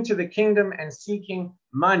coming to the kingdom and seeking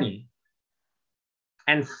money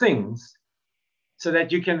and things so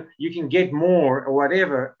that you can get more or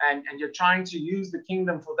whatever, and you're trying to use the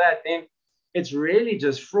kingdom for that, then it's really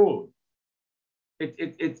just fraud.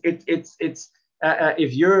 It's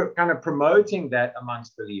if you're kind of promoting that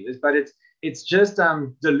amongst believers, but it's just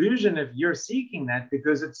delusion if you're seeking that,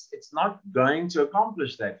 because it's not going to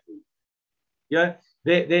accomplish that for you.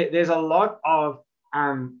 There's a lot of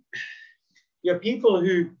people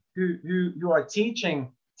who are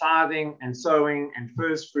teaching tithing and sowing and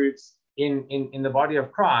first fruits in the body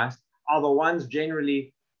of Christ are the ones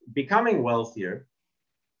generally becoming wealthier.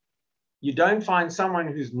 You don't find someone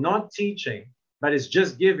who's not teaching but is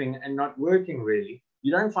just giving and not working really.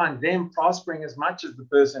 You don't find them prospering as much as the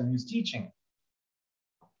person who's teaching it.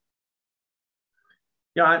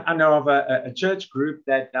 I know of a church group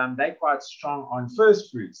that they're quite strong on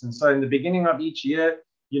first fruits. And so in the beginning of each year,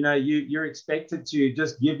 you're expected to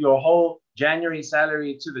just give your whole January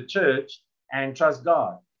salary to the church and trust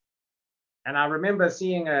God. And I remember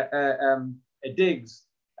seeing a digs,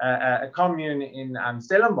 a commune in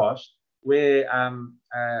Stellenbosch, where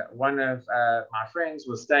one of my friends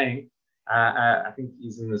was staying. I think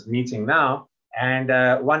he's in this meeting now. And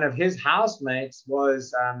one of his housemates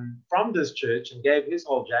was from this church and gave his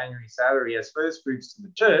whole January salary as first fruits to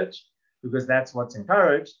the church, because that's what's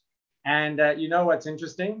encouraged. And what's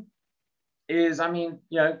interesting is,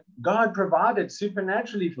 God provided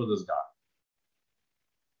supernaturally for this guy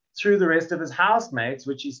through the rest of his housemates,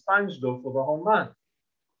 which he sponged off for the whole month.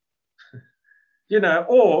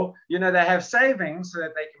 Or they have savings so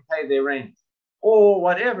that they can pay their rent or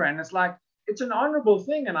whatever. And it's like, it's an honorable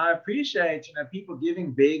thing. And I appreciate, people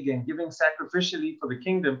giving big and giving sacrificially for the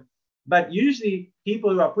kingdom. But usually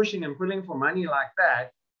people who are pushing and pulling for money like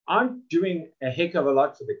that aren't doing a heck of a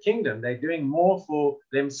lot for the kingdom. They're doing more for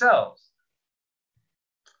themselves.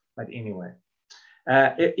 But anyway,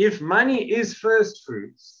 if money is first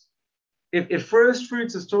fruits, if first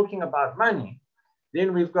fruits is talking about money,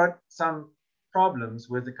 then we've got some problems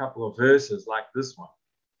with a couple of verses like this one.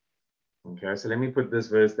 Okay, so let me put this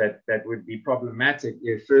verse that would be problematic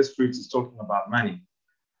if first fruits is talking about money.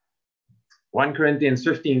 1 Corinthians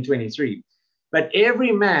 15:23. But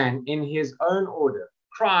every man in his own order,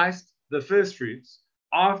 Christ the first fruits,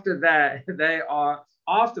 after that they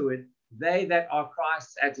that are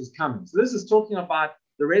Christ's at his coming. So this is talking about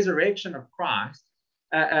the resurrection of Christ,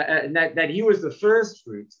 and that he was the first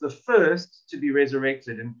fruits, the first to be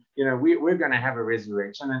resurrected. And we're going to have a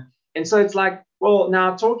resurrection. And so it's like, well,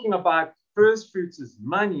 now talking about first fruits as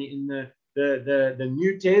money in the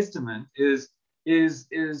New Testament is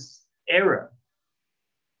error.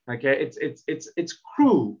 Okay, it's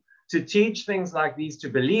cruel to teach things like these to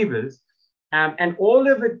believers, and all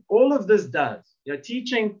of this does,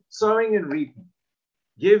 teaching, sowing and reaping,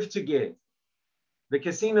 give to get, the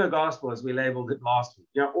casino gospel as we labeled it last week.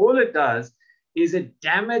 All it does is it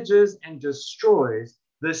damages and destroys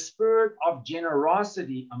the spirit of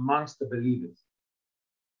generosity amongst the believers.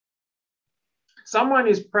 Someone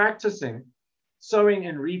is practicing sowing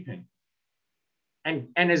and reaping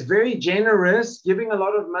and is very generous, giving a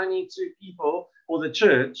lot of money to people or the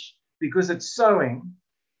church because it's sowing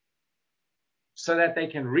so that they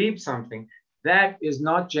can reap something. That is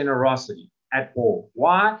not generosity at all.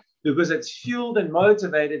 Why? Because it's fueled and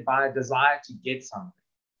motivated by a desire to get something.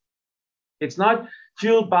 It's not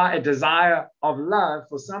fueled by a desire of love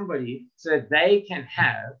for somebody so that they can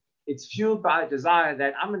have. It's fueled by a desire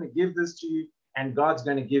that I'm going to give this to you and God's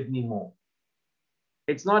going to give me more.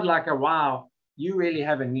 It's not like a, wow, you really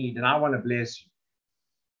have a need and I want to bless you,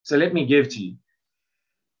 so let me give to you.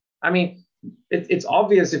 I mean, it's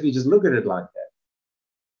obvious if you just look at it like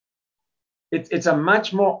that. It's a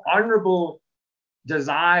much more honorable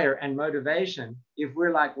desire and motivation if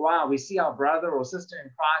we're like, wow, we see our brother or sister in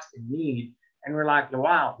Christ in need, and we're like,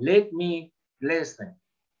 wow, let me bless them.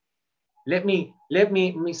 Let me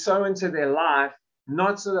sow into their life,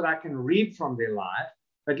 not so that I can reap from their life,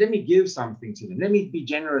 but let me give something to them. Let me be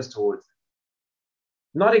generous towards them.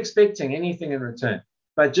 Not expecting anything in return,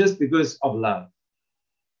 but just because of love.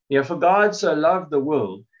 For God so loved the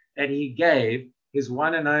world that he gave his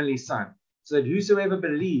one and only Son, so that whosoever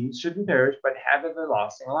believes shouldn't perish, but have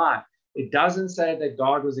everlasting life. It doesn't say that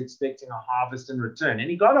God was expecting a harvest in return. And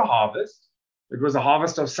he got a harvest. It was a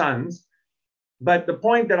harvest of sons. But the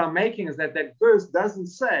point that I'm making is that that verse doesn't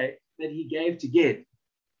say that he gave to get.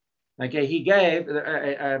 Okay, he gave,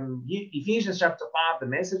 Ephesians chapter 5, the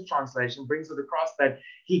Message translation brings it across that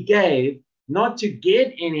he gave not to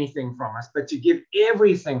get anything from us, but to give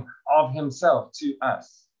everything of himself to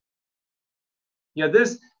us.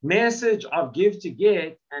 This message of give to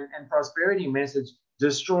get and prosperity message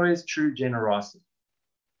destroys true generosity.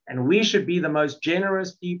 And we should be the most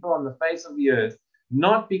generous people on the face of the earth,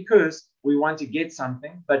 not because we want to get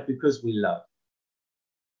something, but because we love.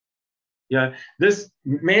 This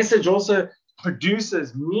message also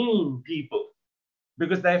produces mean people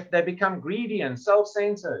because they become greedy and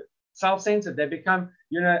self-centered. They become,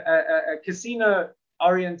 a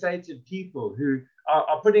casino-orientated people who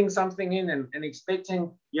are putting something in and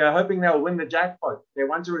expecting, hoping they'll win the jackpot. They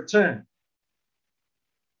want to return.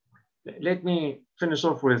 Let me finish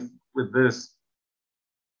off with this.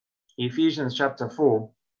 Ephesians chapter 4,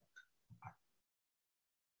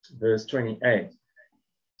 verse 28.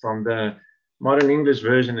 From the Modern English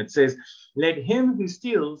Version, it says, let him who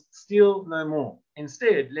steals steal no more.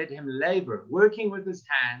 Instead, let him labor, working with his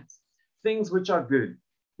hands, things which are good,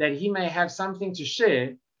 that he may have something to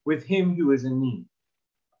share with him who is in need.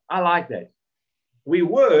 I like that. We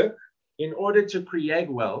work in order to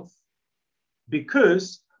create wealth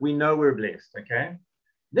because we know we're blessed, okay?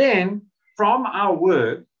 Then, from our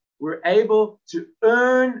work, we're able to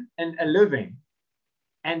earn a living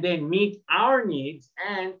and then meet our needs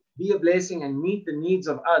and be a blessing and meet the needs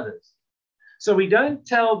of others. So we don't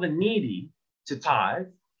tell the needy to tithe.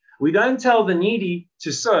 We don't tell the needy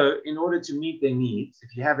to sow in order to meet their needs.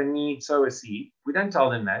 If you have a need, sow a seed. We don't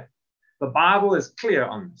tell them that. The Bible is clear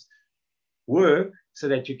on this. Work so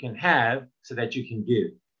that you can have, so that you can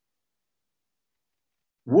give.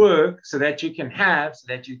 Work so that you can have, so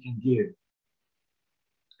that you can give.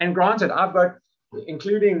 And granted, I've got,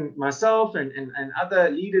 including myself and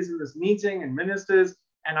other leaders in this meeting and ministers,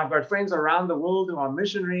 and I've got friends around the world who are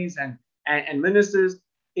missionaries and ministers.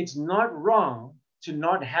 It's not wrong to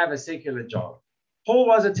not have a secular job. Paul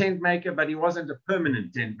was a tent maker, but he wasn't a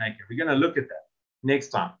permanent tent maker. We're going to look at that next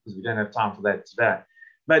time because we don't have time for that today.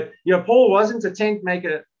 But Paul wasn't a tent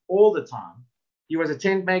maker all the time. He was a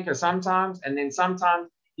tent maker sometimes, and then sometimes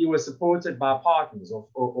he was supported by partners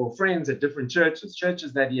or friends at different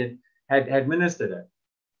churches that he had ministered at.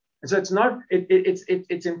 And so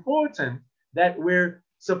it's important that we're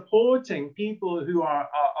supporting people who are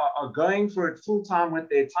going for it full time with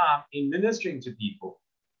their time in ministering to people.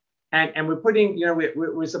 And we're putting,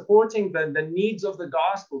 we're supporting the needs of the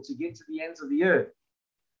gospel to get to the ends of the earth.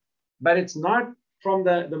 But it's not from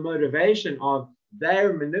the motivation of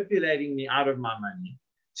they're manipulating me out of my money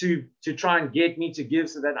to try and get me to give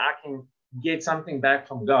so that I can get something back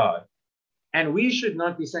from God. And we should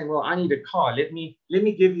not be saying, well, I need a car. Let me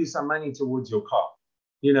give you some money towards your car,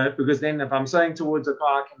 because then if I'm sowing towards a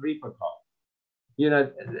car, I can reap a car.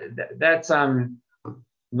 That's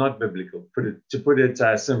not biblical, to put it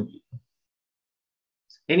simply.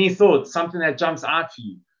 Any thoughts, something that jumps out for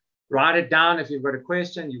you? Write it down. If you've got a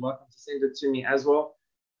question, you're welcome to send it to me as well.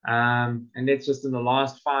 And let's just in the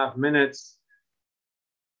last 5 minutes,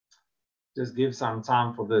 just give some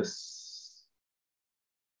time for this.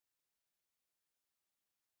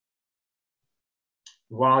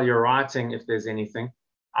 while you're writing, if there's anything,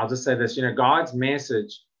 I'll just say this, God's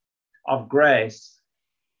message of grace,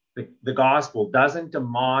 the gospel, doesn't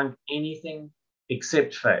demand anything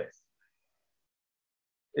except faith.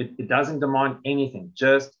 It doesn't demand anything,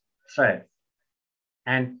 just faith.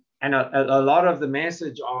 And a lot of the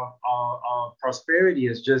message of prosperity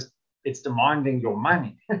is just, it's demanding your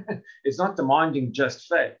money. It's not demanding just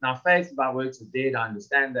faith. Now, faith by works is dead, I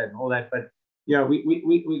understand that and all that, but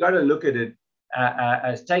we got to look at it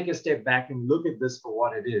as take a step back and look at this for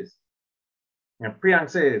what it is. Priyank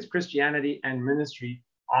says Christianity and ministry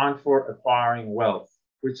aren't for acquiring wealth,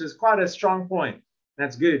 which is quite a strong point.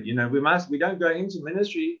 That's good. We don't go into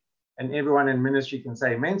ministry, and everyone in ministry can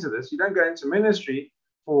say amen to this. You don't go into ministry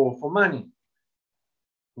for money.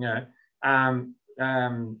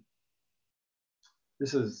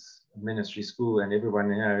 This is ministry school, and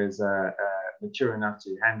everyone here is mature enough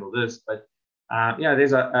to handle this. But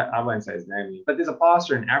there's I won't say his name, but there's a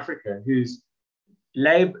pastor in Africa whose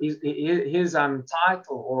his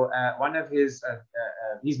title, or one of his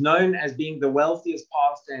he's known as being the wealthiest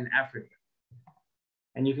pastor in Africa.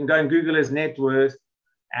 And you can go and Google his net worth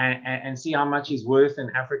and see how much he's worth in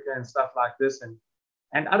Africa and stuff like this.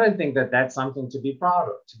 And I don't think that that's something to be proud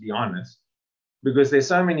of, to be honest, because there's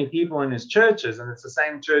so many people in his churches, and it's the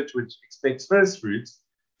same church which expects first fruits.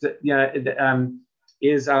 They're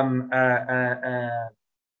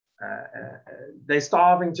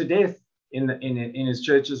starving to death in his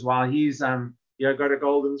churches while he's got a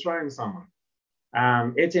golden throne somewhere.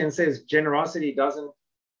 Etienne says generosity doesn't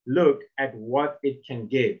look at what it can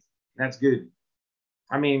get. That's good.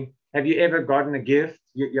 I mean, have you ever gotten a gift?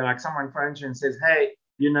 You're like, someone phones you and says, hey,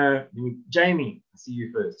 Jamie, I see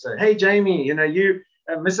you first. So, hey, Jamie,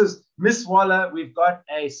 Miss Waller, we've got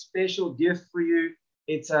a special gift for you.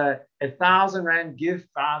 It's a 1,000 Rand gift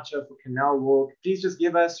voucher for Canal Walk. Please just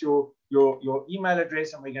give us your email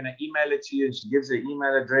address, and we're going to email it to you. And she gives her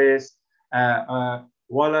email address,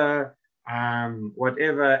 Waller,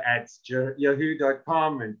 whatever, at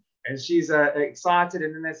yahoo.com. And she's excited.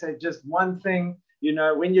 And then they say, just one thing,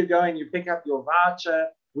 when you go and you pick up your voucher,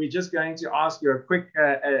 we're just going to ask you a quick,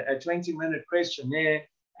 a 20-minute questionnaire.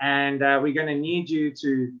 And we're going to need you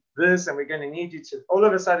to this, and we're going to need you to, all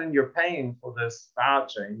of a sudden you're paying for this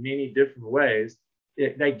voucher in many different ways.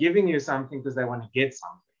 They're giving you something because they want to get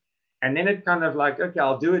something. And then it kind of like, okay,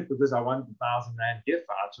 I'll do it because I want the 1,000 Rand gift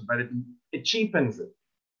voucher, but it cheapens it.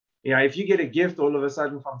 If you get a gift all of a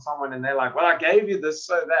sudden from someone and they're like, well, I gave you this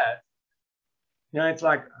so that, it's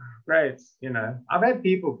like, great. I've had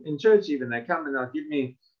people in church even, they come and they'll give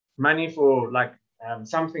me money for like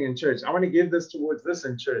something in church. I want to give this towards this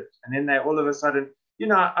in church. And then they all of a sudden,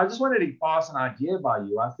 I just wanted to pass an idea by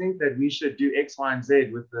you. I think that we should do X, Y, and Z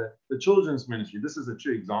with the children's ministry. This is a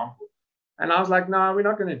true example. And I was like, no, we're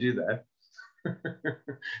not going to do that.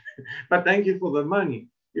 But thank you for the money.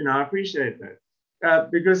 I appreciate that.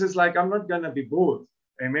 Because it's like, I'm not going to be bored.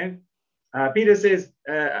 Amen. Peter says,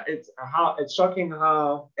 it's shocking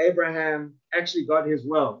how Abraham actually got his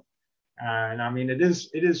wealth. And I mean, it is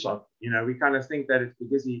shocking. We kind of think that it's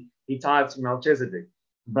because he tithes to Melchizedek,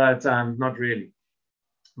 but not really.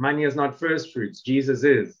 Money is not first fruits. Jesus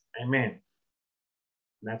is. Amen.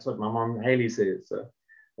 And that's what my mom Haley says. So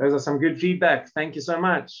those are some good feedback. Thank you so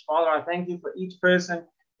much. Father, I thank you for each person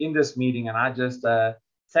in this meeting. And I just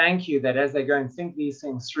thank you that as they go and think these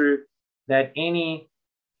things through, that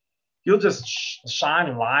you'll just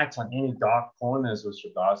shine light on any dark corners with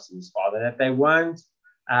regards to this, Father, that they won't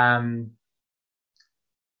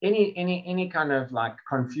any kind of like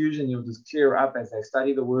confusion, you'll just clear up as they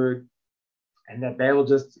study the word, and that they will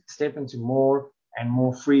just step into more and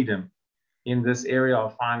more freedom in this area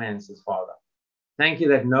of finances, Father. Thank you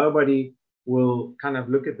that nobody will kind of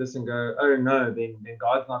look at this and go, oh no, then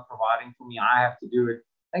God's not providing for me, I have to do it.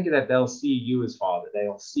 Thank you that they'll see you as Father.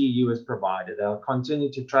 They'll see you as provider. They'll continue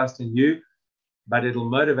to trust in you, but it'll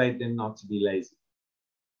motivate them not to be lazy,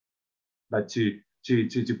 but to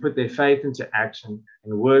put their faith into action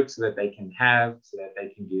and work so that they can have, so that they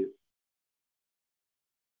can give.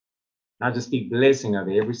 And I just speak blessing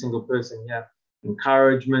over every single person here,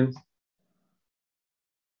 encouragement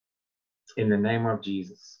in the name of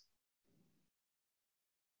Jesus.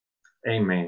 Amen.